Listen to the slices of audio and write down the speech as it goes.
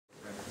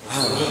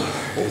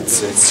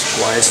It's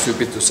quite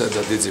stupid to say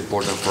that it's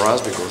important for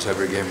us because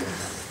every game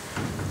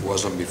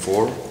wasn't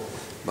before.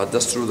 But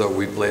that's true that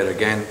we played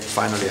again.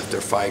 Finally,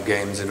 after 5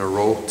 games in a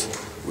row,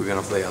 we're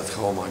going to play at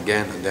home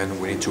again, and then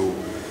we need to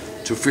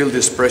feel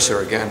this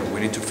pressure again.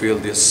 We need to feel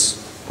this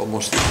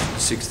almost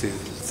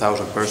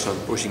 60,000 persons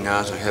pushing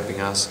us and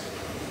helping us.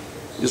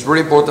 It's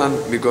very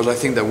important because I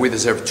think that we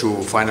deserve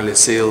to finally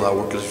seal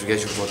our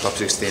classification for top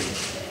 16.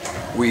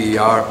 We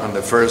are on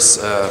the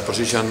first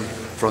position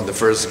from the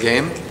first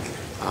game.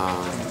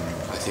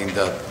 I think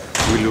that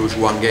we lose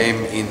 1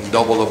 game in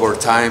double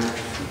overtime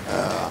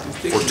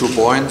for 2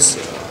 points.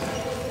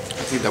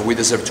 I think that we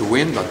deserve to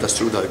win, but that's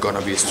true that they're going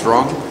to be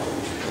strong.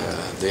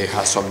 They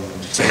have some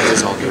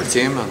changes on their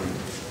team, and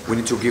we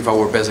need to give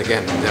our best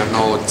again. There's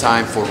no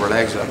time for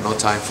relax, there's no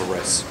time for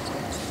rest.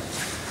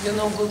 You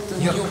know, good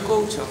new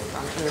coach of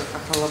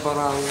Caja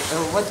Laboral.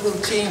 What will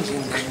change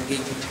in that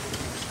game?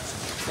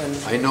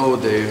 I know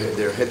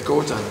their head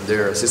coach and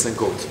their assistant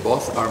coach.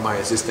 Both are my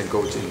assistant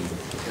coach in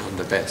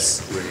the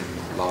past during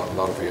a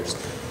lot of years.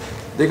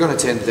 They're going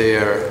to change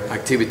their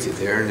activity,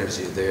 their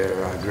energy, their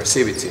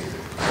aggressivity.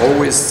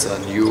 Always,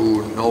 and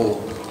you know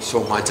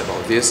so much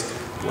about this,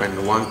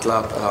 when one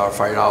club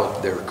fire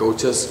out their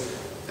coaches,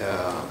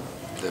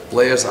 the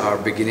players are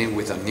beginning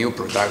with a new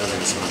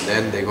protagonist, and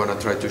then they're going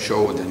to try to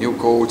show the new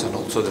coach and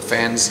also the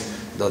fans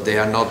that they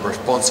are not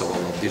responsible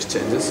of these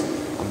changes,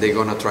 and they're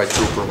going to try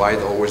to provide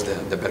always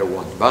the better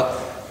one. But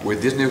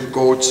with this new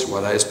coach,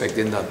 what I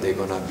expecting that they're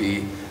going to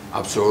be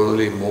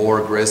absolutely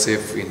more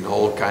aggressive in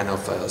all kind of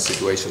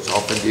situations,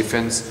 open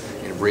defense,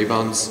 in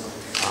rebounds.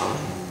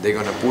 They're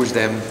going to push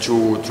them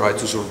to try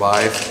to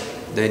survive.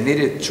 They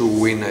needed to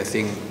win, I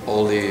think,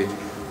 only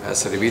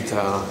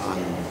Cervita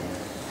and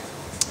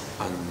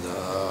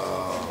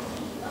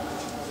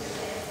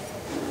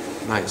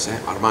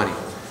Armani.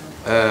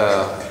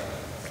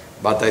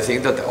 But I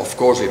think that, of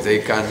course, if they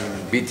can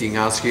beating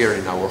us here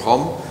in our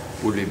home,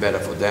 would be better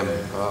for them.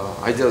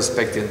 I just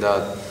expecting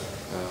that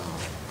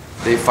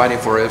they fighting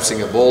for every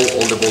single ball.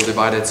 All the ball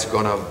divided is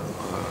gonna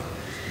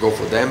go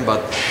for them.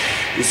 But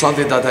it's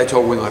something that I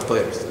told with my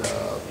players.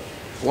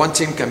 One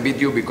team can beat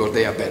you because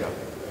they are better,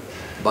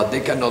 but they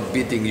cannot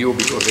beating you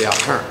because they are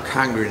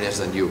hungriness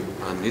than you.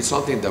 And it's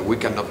something that we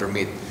cannot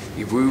permit.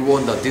 If we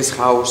want that this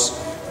house,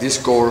 this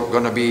core,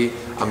 gonna be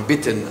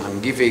unbeaten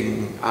and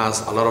giving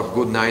us a lot of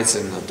good nights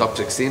in the top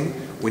 16,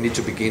 we need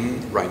to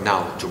begin right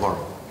now,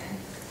 tomorrow.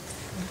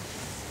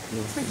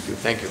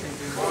 Thank you.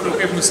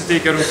 Kaip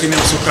nusiteikia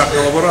rungtynėms su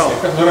Caja Laboral?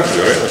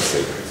 Gerai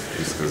nusiteikia.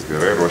 Viskas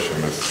gerai,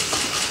 ruošiamės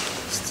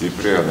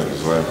stipriai,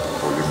 analizuojam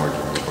puolimą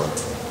gynybą.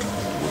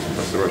 Būsim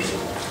pasiruošę.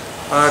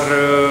 Ar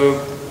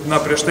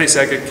prieš tai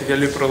sekė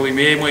keli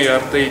pralaimėjimai,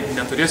 ar tai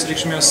neturės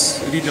reikšmės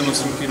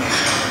rytdienos rungtynėms?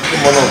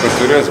 Manau, kad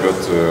turės, bet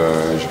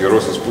iš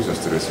gerosios pusės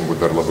turėsim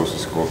būti dar labiau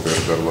susikaupę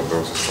ir dar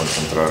labiau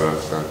susikoncentravę,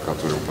 ką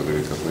turim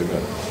padaryti, kad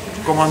laimėtume.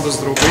 Komandos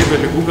draugai, be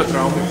ligų, be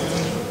traumų?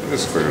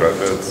 Visko yra,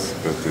 bet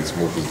tai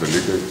smulkus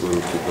dalykai, kur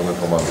kiekviena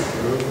komanda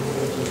turi.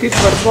 Kaip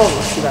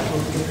varžovas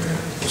įvertinti?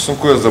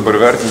 Sunku jas dabar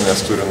vertinti,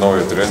 nes turi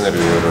naują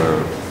trenerį ir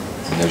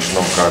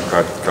nežinom,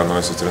 ką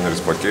naujasis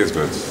treneris pakeis,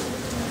 bet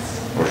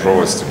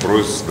varžovas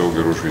stiprus, daug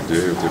gerų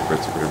žaidėjų, taip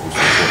kad tikrai bus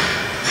sunku.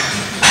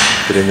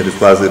 Treneris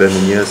Lazai yra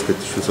minėjęs, kad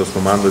iš visos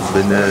komandos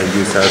bene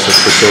jūs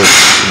esate pačios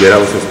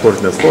geriausios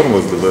sportinės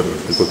formos dabar.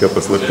 Tai kokia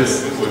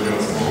paslaptis?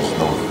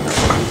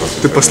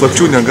 Tai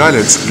paslapčių negali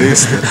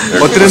atskleisti.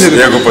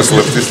 Jeigu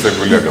paslaptis, tai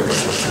lieka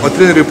paslaptis. O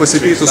treneriui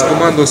pasikeitus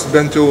komandos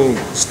bent jau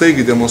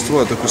staigiai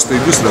demonstruoja tokius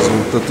staigius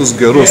rezultatus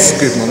gerus.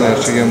 Kaip manai,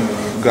 čia jiem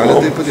gali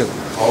tai padėti?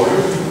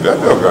 Be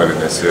abejo gali,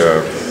 nes jie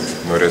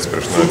norės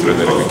prieš naują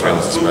trenerį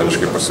kiekvienas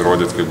asmeniškai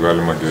pasirodyti kaip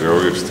galima geriau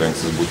ir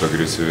stengsis būti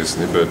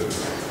agresyvesni, bet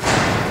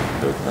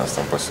mes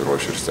tam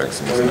pasiruošę ir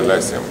stengsimės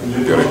neleisti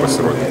jiem gerai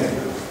pasirodyti.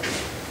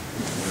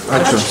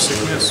 Ačiū.